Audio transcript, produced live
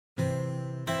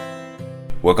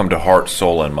Welcome to Heart,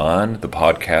 Soul, and Mind, the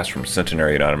podcast from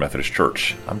Centenary United Methodist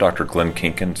Church. I'm Dr. Glenn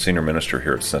Kinken, Senior Minister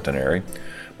here at Centenary.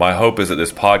 My hope is that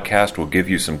this podcast will give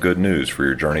you some good news for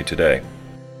your journey today.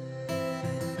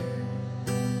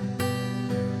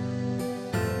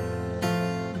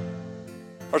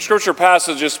 Our scripture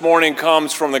passage this morning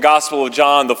comes from the Gospel of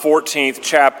John, the 14th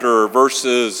chapter,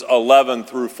 verses 11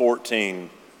 through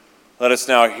 14. Let us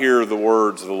now hear the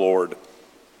words of the Lord.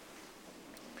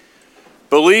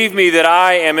 Believe me that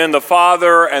I am in the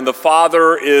Father, and the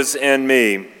Father is in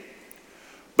me.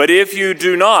 But if you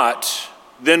do not,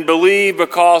 then believe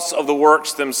because of the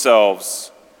works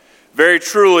themselves. Very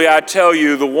truly, I tell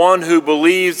you, the one who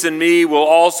believes in me will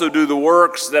also do the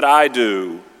works that I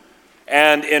do,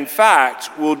 and in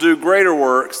fact will do greater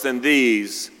works than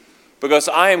these, because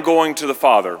I am going to the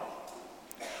Father.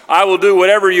 I will do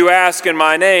whatever you ask in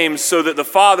my name, so that the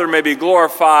Father may be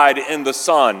glorified in the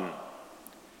Son.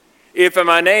 If in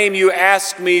my name you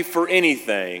ask me for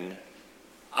anything,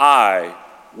 I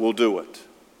will do it.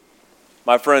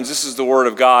 My friends, this is the word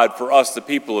of God for us, the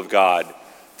people of God.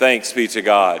 Thanks be to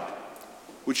God.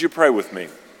 Would you pray with me?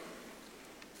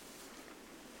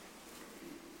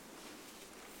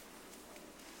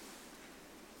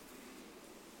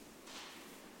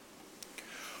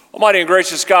 Almighty and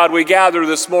gracious God, we gather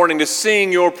this morning to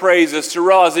sing your praises, to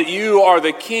realize that you are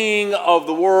the King of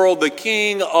the world, the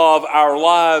King of our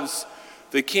lives,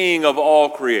 the King of all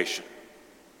creation.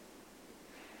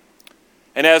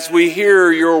 And as we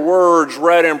hear your words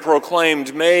read and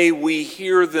proclaimed, may we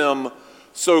hear them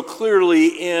so clearly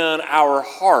in our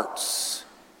hearts,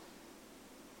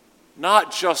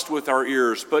 not just with our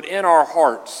ears, but in our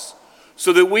hearts,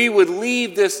 so that we would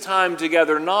leave this time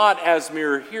together not as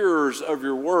mere hearers of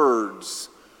your words,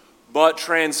 but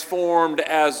transformed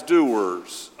as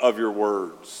doers of your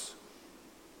words.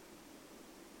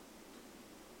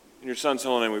 In your Son's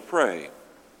holy name we pray.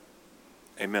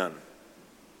 Amen.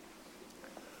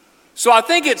 So I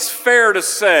think it's fair to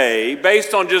say,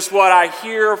 based on just what I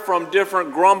hear from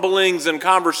different grumblings and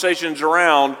conversations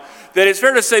around, that it's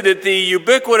fair to say that the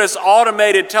ubiquitous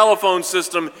automated telephone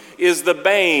system is the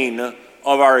bane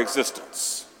of our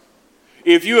existence.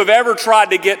 If you have ever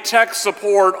tried to get tech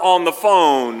support on the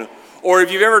phone, or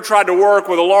if you've ever tried to work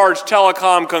with a large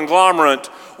telecom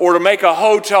conglomerate, or to make a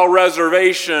hotel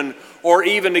reservation, or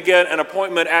even to get an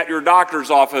appointment at your doctor's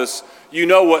office, you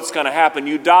know what's going to happen.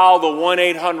 You dial the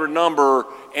 1-800 number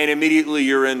and immediately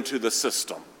you're into the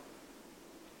system.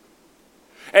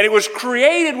 And it was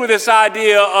created with this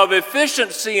idea of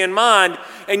efficiency in mind,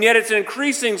 and yet it's an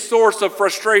increasing source of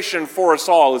frustration for us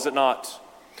all, is it not?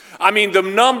 I mean,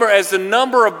 as the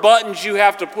number of buttons you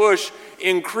have to push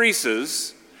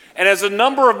increases, and as the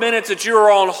number of minutes that you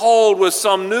are on hold with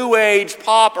some new age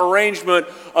pop arrangement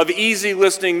of easy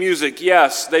listening music,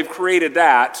 yes, they've created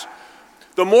that,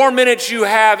 the more minutes you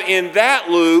have in that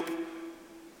loop,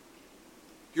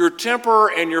 your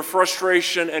temper and your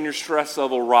frustration and your stress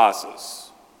level rises.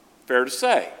 Fair to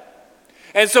say.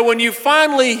 And so when you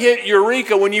finally hit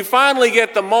eureka, when you finally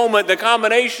get the moment, the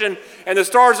combination and the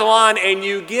stars align and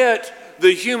you get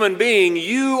the human being,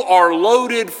 you are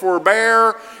loaded for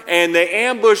bear and the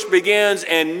ambush begins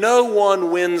and no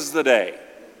one wins the day.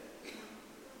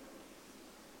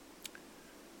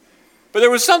 But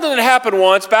there was something that happened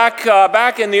once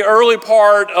back in the early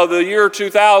part of the year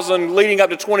 2000 leading up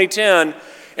to 2010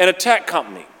 in a tech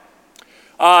company.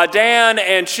 Dan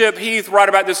and Chip Heath write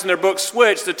about this in their book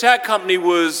Switch. The tech company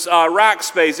was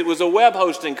Rackspace. It was a web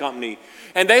hosting company.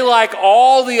 And they, like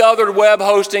all the other web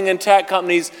hosting and tech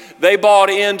companies, they bought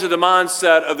into the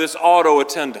mindset of this auto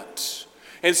attendant.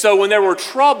 And so when there were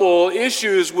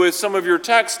issues with some of your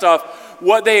tech stuff,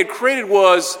 what they had created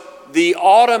was the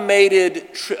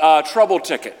automated trouble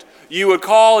ticket. You would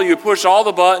call, you would push all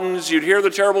the buttons, you'd hear the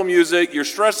terrible music, your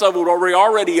stress level would be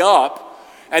already up,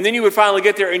 and then you would finally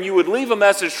get there and you would leave a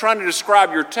message trying to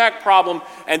describe your tech problem,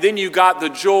 and then you got the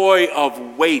joy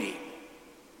of waiting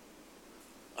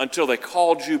until they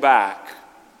called you back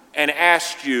and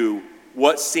asked you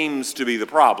what seems to be the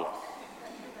problem.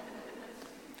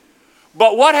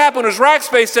 But what happened was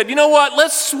Rackspace said, you know what,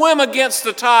 let's swim against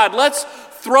the tide. Let's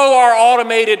throw our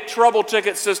automated trouble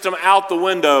ticket system out the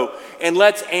window and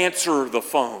let's answer the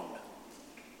phone.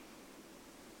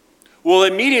 Well,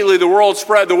 immediately the word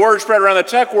spread around the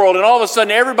tech world, and all of a sudden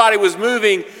everybody was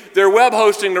moving their web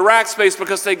hosting to Rackspace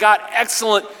because they got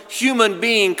excellent human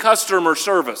being customer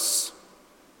service.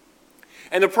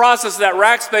 And the process of that,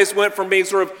 Rackspace went from being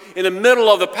sort of in the middle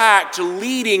of the pack to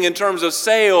leading in terms of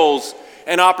sales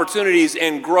and opportunities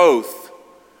and growth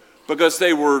because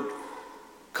they were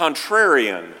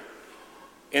contrarian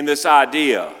in this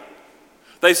idea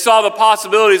They saw the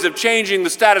possibilities of changing the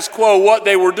status quo, what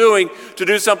they were doing, to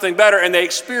do something better, and they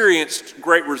experienced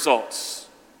great results.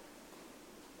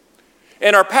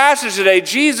 In our passage today,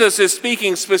 Jesus is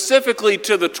speaking specifically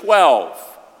to the 12.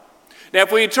 Now,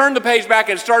 if we turn the page back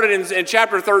and started in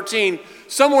chapter 13,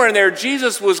 somewhere in there,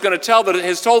 Jesus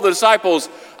has told the disciples,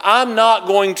 I'm not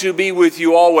going to be with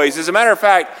you always. As a matter of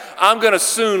fact, I'm going to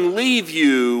soon leave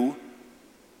you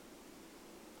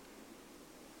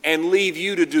and leave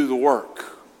you to do the work.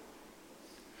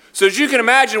 So as you can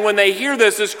imagine, when they hear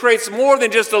this creates more than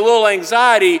just a little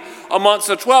anxiety amongst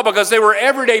the 12, because they were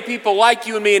everyday people like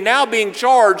you and me, and now being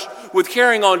charged with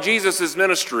carrying on Jesus'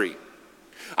 ministry.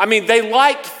 I mean, they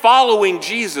liked following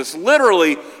Jesus,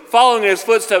 literally following in his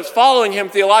footsteps, following him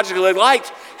theologically. They liked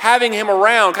having him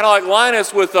around, kind of like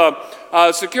Linus with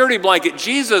a security blanket.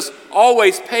 Jesus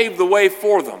always paved the way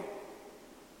for them.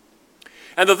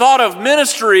 And the thought of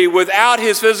ministry without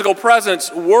his physical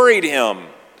presence worried him.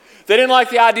 They didn't like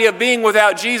the idea of being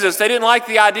without Jesus. They didn't like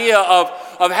the idea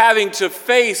of having to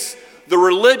face the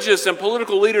religious and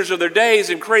political leaders of their days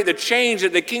and create the change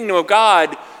that the kingdom of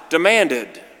God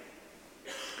demanded.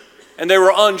 And they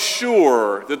were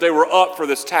unsure that they were up for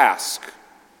this task.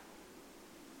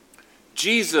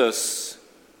 Jesus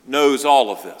knows all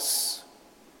of this.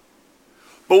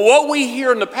 But what we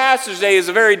hear in the passage today is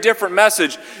a very different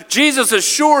message. Jesus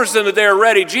assures them that they are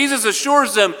ready. Jesus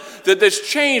assures them that this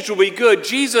change will be good.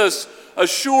 Jesus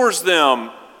assures them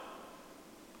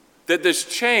that this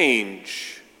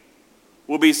change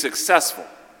will be successful.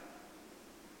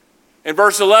 In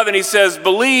verse 11, he says,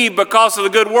 believe because of the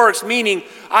good works, meaning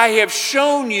I have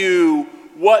shown you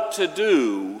what to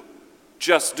do,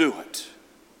 just do it.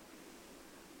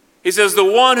 He says, the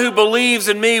one who believes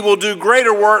in me will do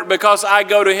greater work because I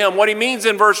go to him. What he means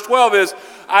in verse 12 is,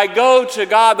 I go to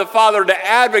God the Father to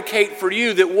advocate for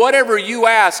you that whatever you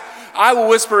ask, I will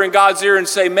whisper in God's ear and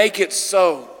say, make it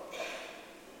so.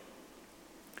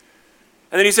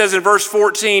 And then he says in verse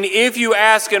 14, if you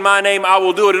ask in my name, I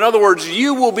will do it. In other words,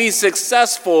 you will be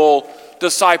successful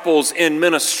disciples in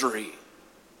ministry.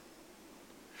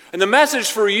 And the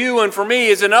message for you and for me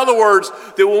is, in other words,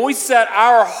 that when we set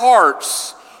our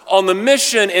hearts on the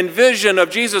mission and vision of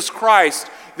Jesus Christ,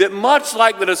 that much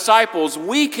like the disciples,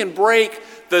 we can break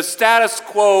the status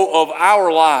quo of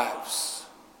our lives.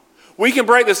 We can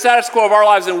break the status quo of our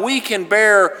lives and we can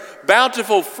bear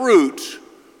bountiful fruit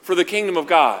for the kingdom of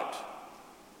God.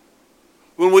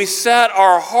 When we set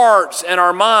our hearts and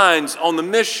our minds on the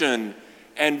mission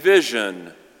and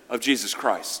vision of Jesus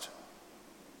Christ.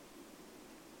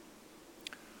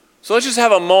 So let's just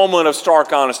have a moment of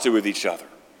stark honesty with each other.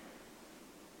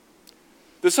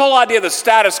 This whole idea of the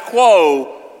status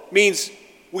quo means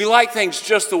we like things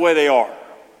just the way they are.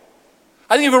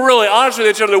 I think if we're really honest with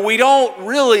each other, we don't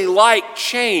really like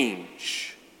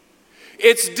change.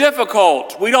 It's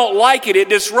difficult. We don't like it. It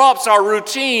disrupts our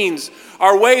routines,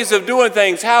 our ways of doing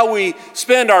things, how we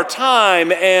spend our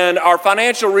time and our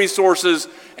financial resources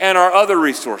and our other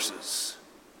resources.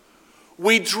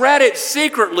 We dread it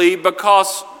secretly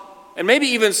because, and maybe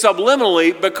even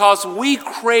subliminally, because we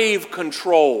crave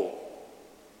control.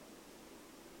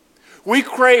 We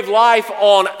crave life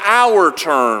on our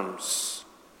terms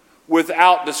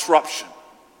without disruption.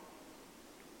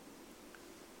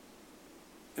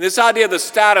 And this idea of the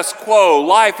status quo,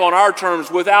 life on our terms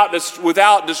without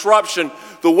disruption,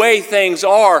 the way things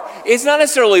are, it's not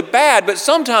necessarily bad, but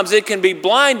sometimes it can be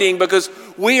blinding because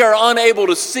we are unable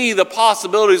to see the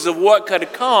possibilities of what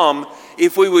could come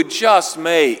if we would just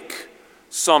make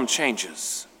some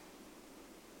changes.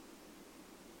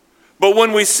 But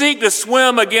when we seek to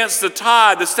swim against the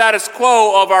tide, the status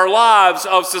quo of our lives,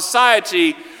 of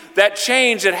society, that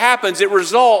change that happens, it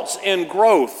results in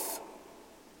growth.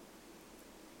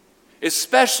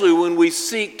 Especially when we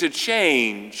seek to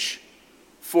change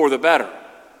for the better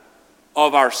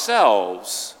of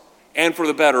ourselves and for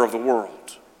the better of the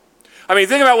world. I mean,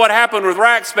 think about what happened with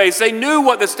Rackspace. They knew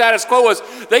what the status quo was.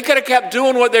 They could have kept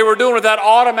doing what they were doing with that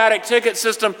automatic ticket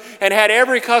system and had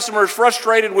every customer as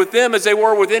frustrated with them as they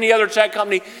were with any other tech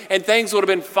company, and things would have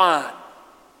been fine.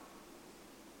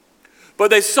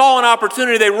 But they saw an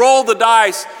opportunity. They rolled the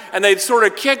dice, and they sort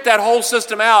of kicked that whole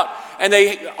system out, and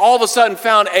they all of a sudden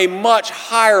found a much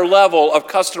higher level of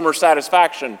customer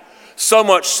satisfaction, so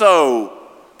much so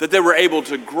that they were able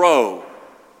to grow.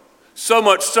 So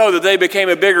much so that they became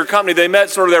a bigger company. They met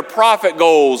sort of their profit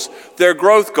goals, their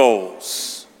growth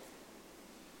goals.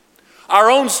 Our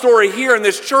own story here in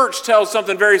this church tells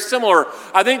something very similar.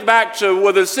 I think back to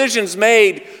the decisions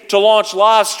made to launch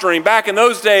live stream. Back in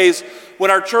those days when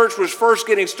our church was first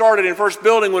getting started and first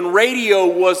building, when radio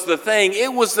was the thing,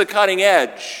 it was the cutting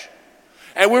edge.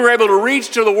 And we were able to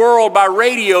reach to the world by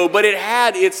radio, but it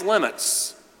had its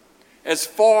limits as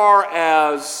far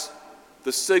as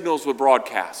the signals would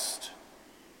broadcast.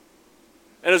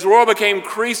 And as the world became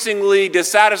increasingly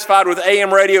dissatisfied with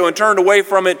AM radio and turned away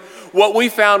from it, what we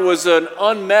found was an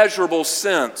unmeasurable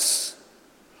sense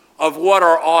of what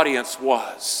our audience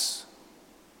was.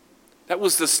 That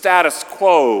was the status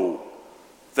quo,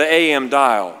 the AM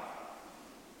dial.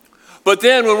 But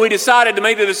then when we decided to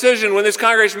make the decision, when this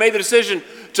congregation made the decision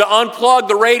to unplug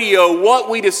the radio, what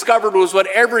we discovered was what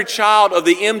every child of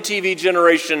the MTV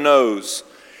generation knows,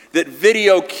 that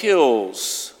video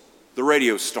kills the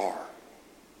radio star.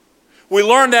 We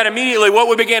learned that immediately. What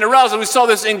we began to realize is we saw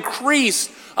this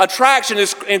increased attraction,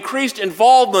 this increased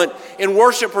involvement in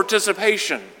worship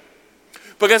participation.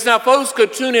 Because now folks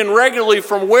could tune in regularly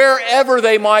from wherever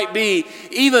they might be,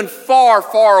 even far,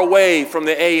 far away from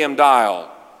the AM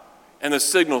dial and the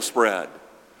signal spread.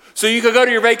 So you could go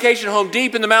to your vacation home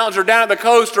deep in the mountains or down at the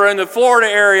coast or in the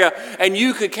Florida area, and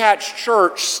you could catch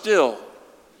church still.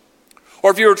 Or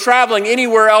if you were traveling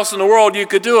anywhere else in the world, you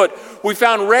could do it. We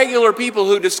found regular people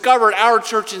who discovered our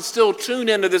church and still tune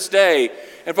into this day.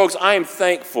 And folks, I am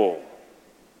thankful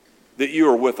that you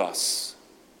are with us,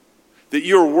 that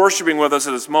you are worshiping with us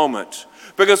at this moment.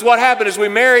 Because what happened is we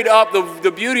married up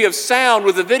the beauty of sound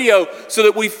with the video so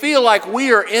that we feel like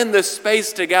we are in this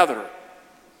space together.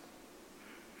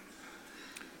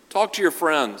 Talk to your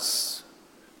friends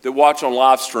that watch on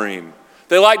live stream.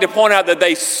 They like to point out that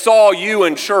they saw you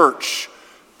in church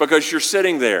because you're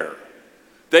sitting there.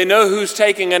 They know who's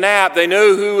taking a nap. They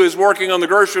know who is working on the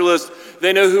grocery list.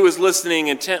 They know who is listening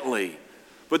intently.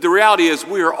 But the reality is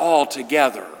we are all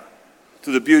together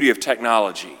through the beauty of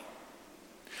technology.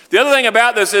 The other thing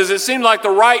about this is it seemed like the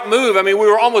right move. I mean, we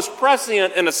were almost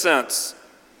prescient in a sense.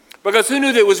 Because who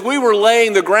knew that as we were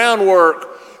laying the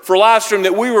groundwork for live stream,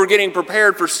 that we were getting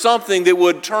prepared for something that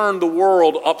would turn the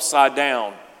world upside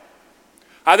down.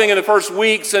 I think in the first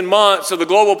weeks and months of the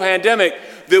global pandemic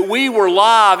that we were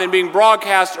live and being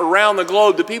broadcast around the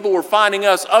globe. The people were finding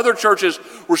us. Other churches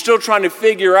were still trying to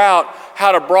figure out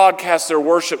how to broadcast their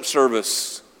worship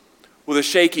service with a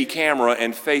shaky camera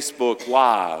and Facebook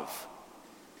Live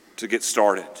to get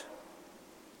started.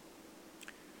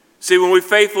 See, when we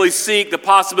faithfully seek the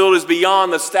possibilities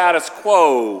beyond the status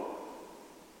quo,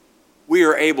 we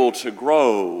are able to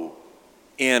grow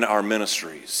in our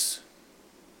ministries.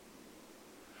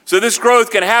 So this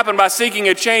growth can happen by seeking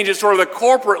a change at sort of the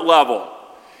corporate level.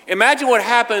 Imagine what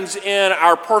happens in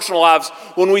our personal lives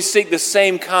when we seek the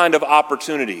same kind of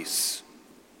opportunities.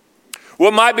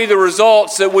 What might be the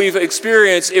results that we've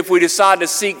experienced if we decide to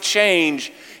seek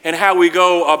change in how we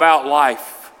go about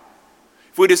life?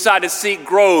 If we decide to seek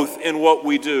growth in what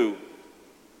we do?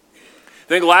 I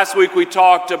think last week we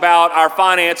talked about our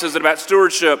finances and about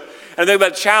stewardship. And think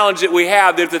about the challenge that we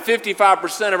have, that if the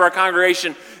 55% of our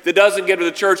congregation that doesn't give to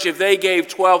the church, if they gave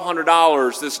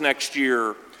 $1,200 this next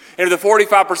year, and if the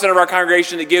 45% of our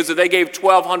congregation that gives, if they gave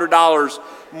 $1,200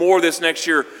 more this next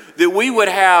year, that we would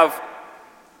have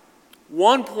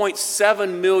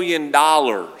 $1.7 million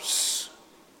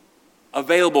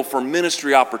available for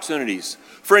ministry opportunities.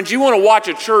 Friends, you want to watch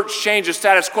a church change the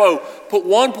status quo, put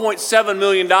 $1.7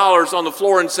 million on the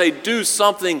floor and say, do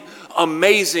something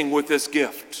amazing with this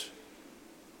gift.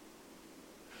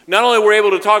 Not only were we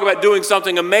able to talk about doing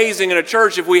something amazing in a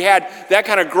church if we had that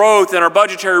kind of growth in our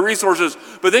budgetary resources,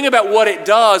 but think about what it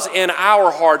does in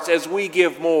our hearts as we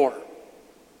give more.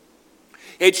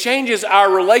 It changes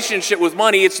our relationship with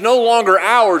money. It's no longer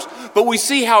ours, but we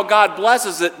see how God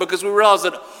blesses it because we realize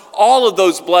that all of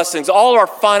those blessings, all our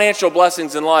financial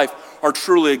blessings in life are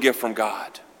truly a gift from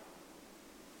God.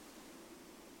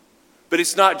 But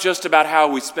it's not just about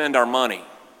how we spend our money.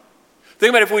 Think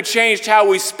about if we changed how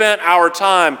we spent our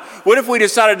time. What if we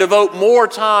decided to devote more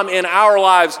time in our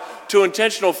lives to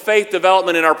intentional faith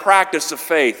development in our practice of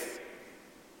faith?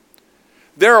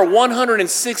 There are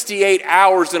 168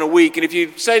 hours in a week, and if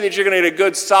you say that you're going to get a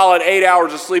good solid 8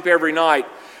 hours of sleep every night,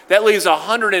 that leaves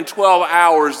 112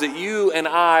 hours that you and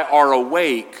I are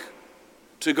awake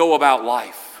to go about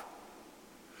life.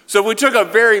 So if we took a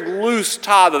very loose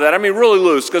tithe of that, I mean really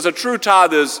loose, because a true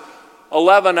tithe is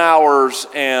 11 hours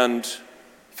and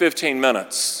 15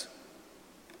 minutes.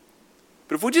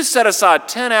 But if we just set aside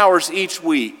 10 hours each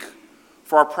week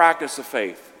for our practice of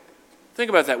faith, think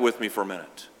about that with me for a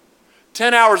minute.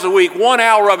 10 hours a week, 1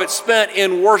 hour of it spent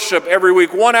in worship every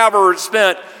week, 1 hour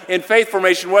spent in faith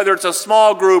formation, whether it's a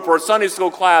small group or a Sunday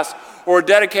school class or a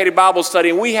dedicated Bible study.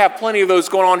 And we have plenty of those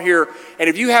going on here. And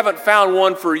if you haven't found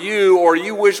one for you or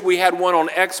you wish we had one on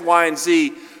X, Y, and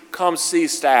Z, come see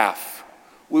staff.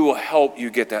 We will help you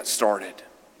get that started.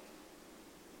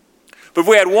 But if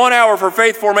we had 1 hour for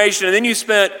faith formation and then you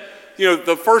spent,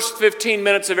 the first 15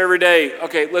 minutes of every day,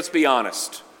 okay, let's be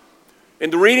honest.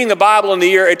 In reading the Bible in the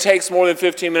year, it takes more than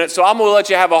 15 minutes, so I'm going to let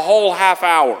you have a whole half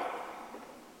hour.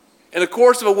 In the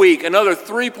course of a week, another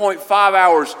 3.5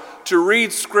 hours to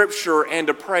read Scripture and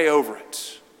to pray over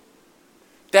it.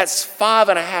 That's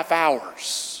 5.5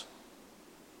 hours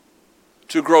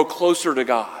to grow closer to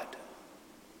God.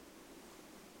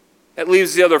 That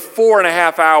leaves the other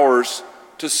 4.5 hours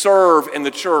to serve in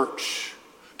the church,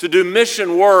 to do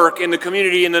mission work in the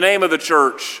community in the name of the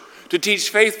church, to teach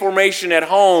faith formation at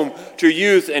home to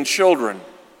youth and children.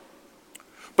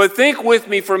 But think with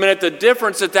me for a minute the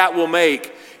difference that will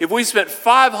make if we spent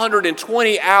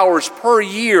 520 hours per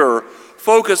year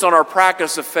focused on our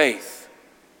practice of faith.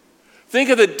 Think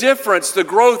of the difference, the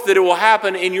growth that it will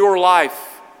happen in your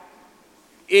life,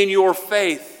 in your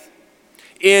faith,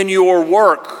 in your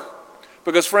work.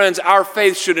 Because, friends, our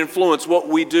faith should influence what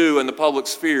we do in the public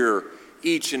sphere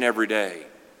each and every day.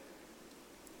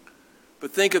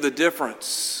 But think of the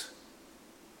difference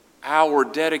our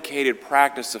dedicated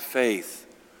practice of faith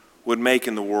would make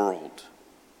in the world.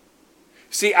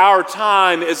 See, our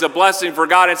time is a blessing for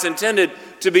God. It's intended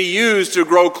to be used to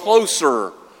grow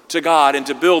closer to God and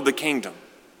to build the kingdom.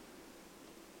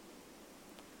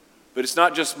 But it's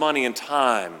not just money and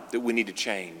time that we need to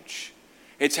change.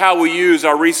 It's how we use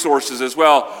our resources as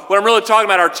well. When I'm really talking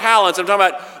about our talents, I'm talking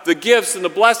about the gifts and the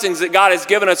blessings that God has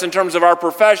given us in terms of our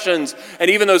professions and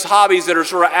even those hobbies that are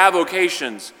sort of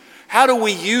avocations. How do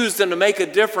we use them to make a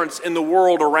difference in the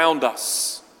world around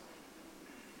us?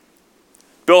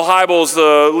 Bill Hybels,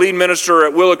 the lead minister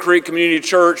at Willow Creek Community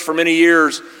Church for many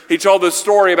years, he told this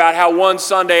story about how one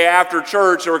Sunday after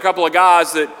church, there were a couple of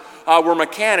guys that were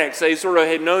mechanics. They sort of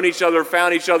had known each other,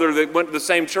 found each other, that went to the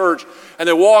same church, and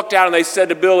they walked out and they said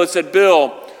to Bill,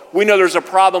 Bill, we know there's a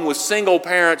problem with single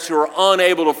parents who are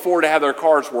unable to afford to have their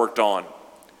cars worked on.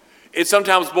 It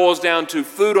sometimes boils down to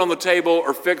food on the table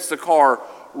or fix the car,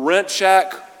 rent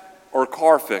check or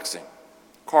car fixing,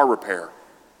 car repair.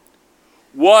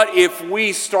 What if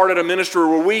we started a ministry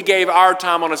where we gave our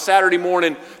time on a Saturday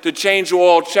morning to change the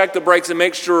oil, check the brakes, and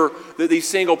make sure that these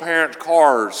single parent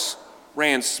cars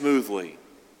ran smoothly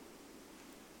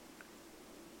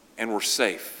and were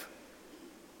safe?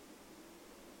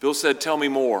 Bill said, tell me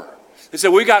more. He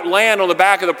said, we got land on the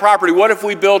back of the property. What if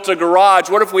we built a garage?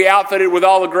 What if we outfitted it with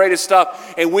all the greatest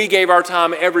stuff and we gave our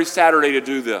time every Saturday to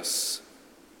do this?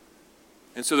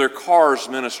 And so their cars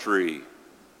ministry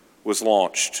was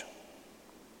launched.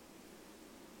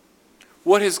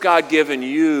 What has God given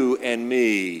you and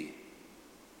me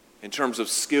in terms of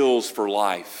skills for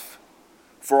life,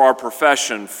 for our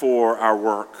profession, for our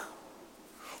work?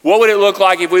 What would it look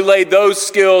like if we laid those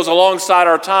skills alongside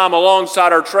our time,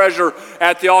 alongside our treasure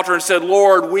at the altar and said,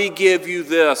 Lord, we give you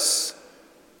this.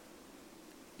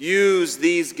 Use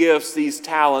these gifts, these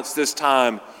talents, this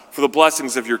time for the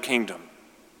blessings of your kingdom.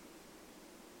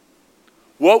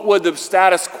 What would the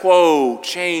status quo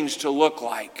change to look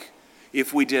like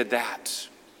if we did that?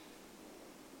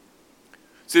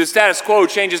 See, the status quo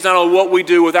changes not only what we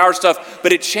do with our stuff,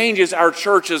 but it changes our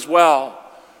church as well.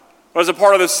 As a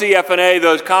part of the CFNA,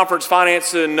 the Conference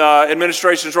Finance and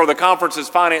Administration, or the Conference's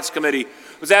Finance Committee,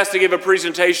 was asked to give a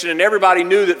presentation, and everybody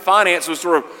knew that finance was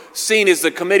sort of seen as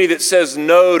the committee that says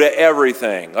no to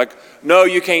everything. Like, no,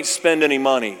 you can't spend any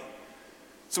money.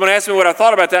 Someone asked me what I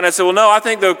thought about that, and I said, well, no, I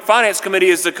think the Finance Committee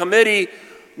is the committee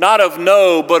not of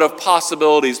no, but of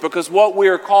possibilities, because what we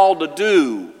are called to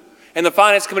do, and the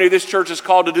Finance Committee of this church is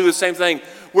called to do the same thing,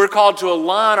 we're called to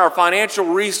align our financial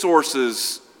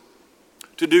resources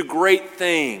to do great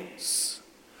things.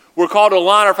 We're called to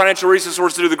align our financial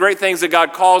resources to do the great things that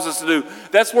God calls us to do.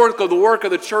 That's what the work of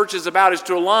the church is about, is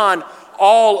to align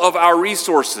all of our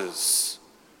resources,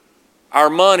 our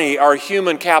money, our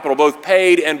human capital, both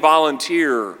paid and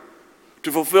volunteer,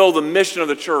 to fulfill the mission of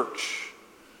the church,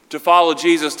 to follow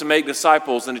Jesus, to make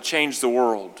disciples, and to change the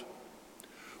world.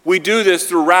 We do this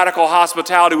through radical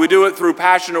hospitality. We do it through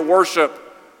passionate worship,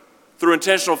 through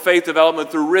intentional faith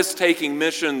development, through risk-taking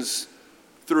missions,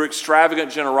 through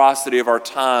extravagant generosity of our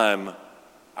time,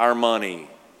 our money,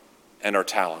 and our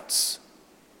talents.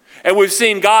 And we've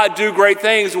seen God do great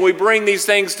things when we bring these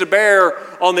things to bear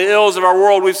on the ills of our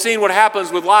world. We've seen what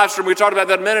happens with live stream. We talked about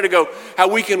that a minute ago, how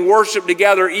we can worship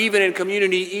together even in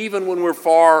community, even when we're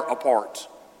far apart.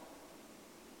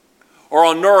 Or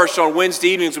on Nourish on Wednesday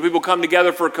evenings when people come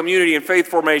together for community and faith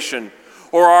formation.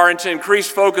 Or our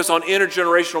increased focus on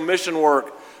intergenerational mission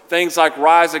work, things like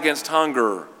Rise Against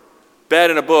Hunger, Bed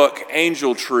in a Book,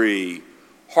 Angel Tree,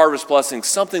 Harvest Blessings,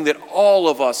 something that all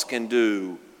of us can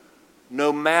do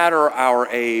no matter our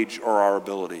age or our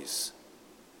abilities.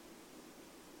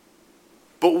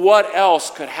 But what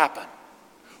else could happen?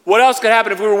 What else could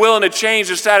happen if we were willing to change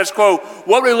the status quo?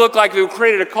 What would it look like if we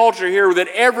created a culture here that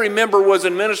every member was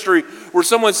in ministry, where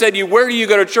someone said to you, where do you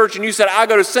go to church? And you said, I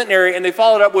go to Centenary. And they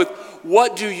followed up with,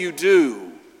 what do you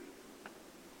do?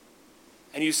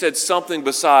 And you said something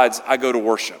besides, I go to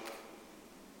worship.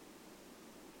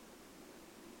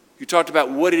 You talked about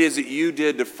what it is that you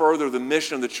did to further the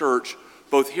mission of the church,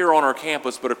 both here on our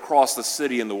campus, but across the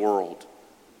city and the world.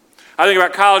 I think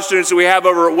about college students that we have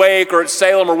over at Wake or at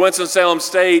Salem or Winston-Salem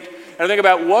State, and I think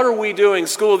about what are we doing,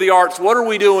 School of the Arts, what are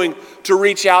we doing to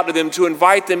reach out to them, to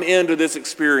invite them into this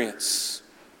experience?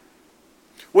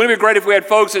 Wouldn't it be great if we had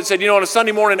folks that said, on a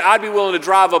Sunday morning, I'd be willing to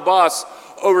drive a bus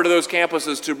over to those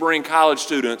campuses to bring college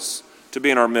students to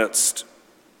be in our midst?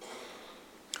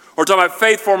 Or talking about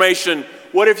faith formation,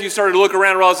 what if you started to look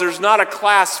around and realize there's not a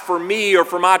class for me or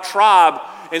for my tribe,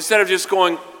 instead of just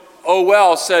going, oh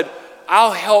well, said,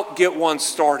 I'll help get one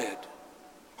started.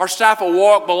 Our staff will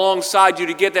walk alongside you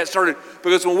to get that started,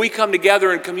 because when we come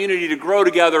together in community to grow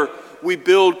together, we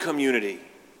build community.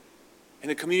 And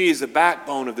the community is the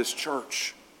backbone of this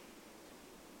church.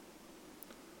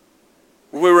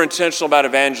 We were intentional about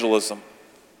evangelism.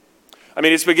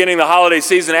 It's beginning the holiday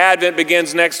season. Advent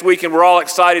begins next week, and we're all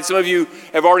excited. Some of you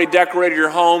have already decorated your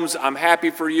homes. I'm happy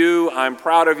for you. I'm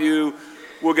proud of you.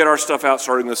 We'll get our stuff out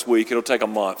starting this week. It'll take a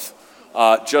month,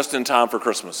 just in time for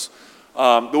Christmas.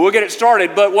 But we'll get it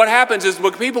started. But what happens is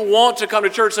when people want to come to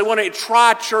church, they want to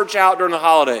try church out during the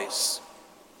holidays.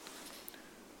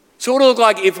 So what would it look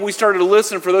like if we started to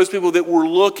listen for those people that were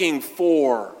looking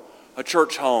for a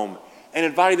church home and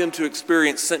invited them to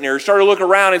experience Centenary? Started to look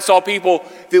around and saw people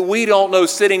that we don't know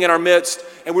sitting in our midst,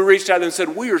 and we reached out to them and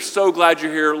said, we are so glad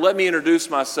you're here. Let me introduce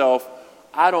myself.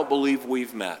 I don't believe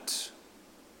we've met.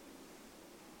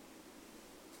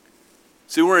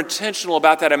 See, we're intentional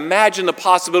about that. Imagine the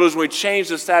possibilities when we change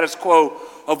the status quo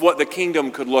of what the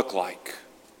kingdom could look like.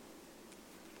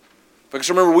 Because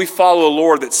remember, we follow a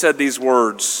Lord that said these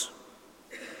words.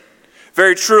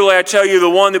 Very truly, I tell you, the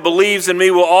one that believes in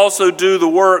me will also do the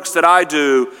works that I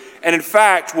do, and in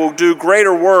fact will do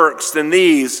greater works than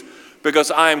these, because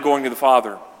I am going to the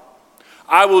Father.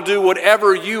 I will do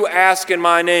whatever you ask in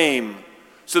my name,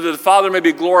 so that the Father may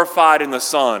be glorified in the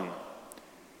Son.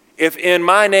 If in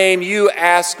my name you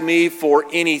ask me for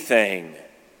anything,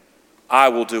 I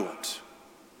will do it.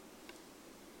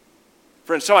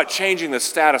 Friends, talk about changing the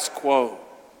status quo.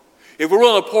 If we're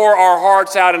willing to pour our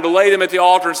hearts out and to lay them at the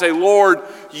altar and say, Lord,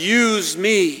 use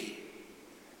me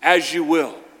as you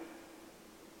will.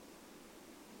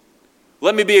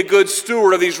 Let me be a good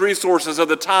steward of these resources, of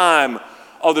the time,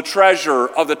 of the treasure,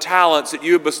 of the talents that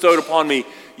you have bestowed upon me.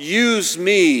 Use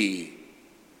me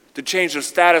to change the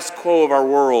status quo of our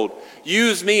world.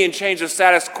 Use me and change the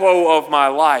status quo of my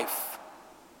life.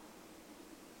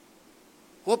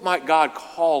 What might God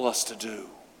call us to do?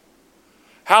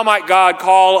 How might God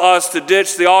call us to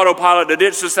ditch the autopilot, to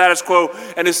ditch the status quo,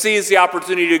 and to seize the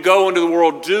opportunity to go into the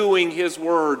world doing His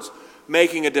words,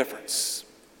 making a difference?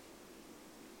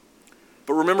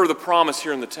 But remember the promise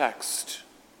here in the text.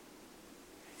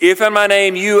 If in my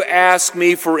name you ask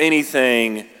me for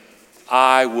anything,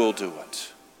 I will do it.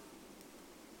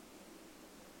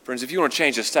 Friends, if you want to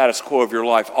change the status quo of your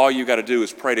life, all you got to do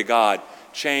is pray to God,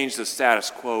 change the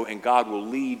status quo, and God will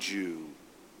lead you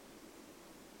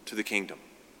to the kingdom,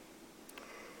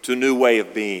 to a new way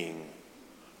of being,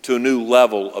 to a new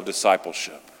level of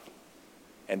discipleship.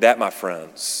 And that, my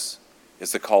friends,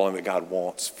 is the calling that God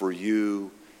wants for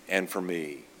you and for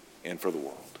me and for the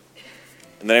world.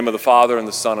 In the name of the Father, and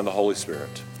the Son, and the Holy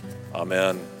Spirit.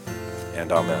 Amen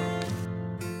and amen.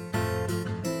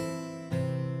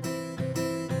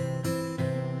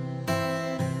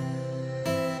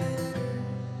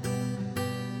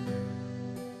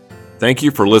 Thank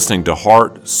you for listening to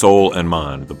Heart, Soul, and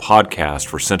Mind, the podcast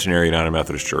for Centenary United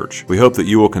Methodist Church. We hope that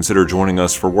you will consider joining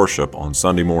us for worship on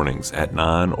Sunday mornings at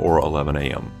 9 or 11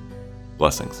 a.m.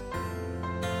 Blessings.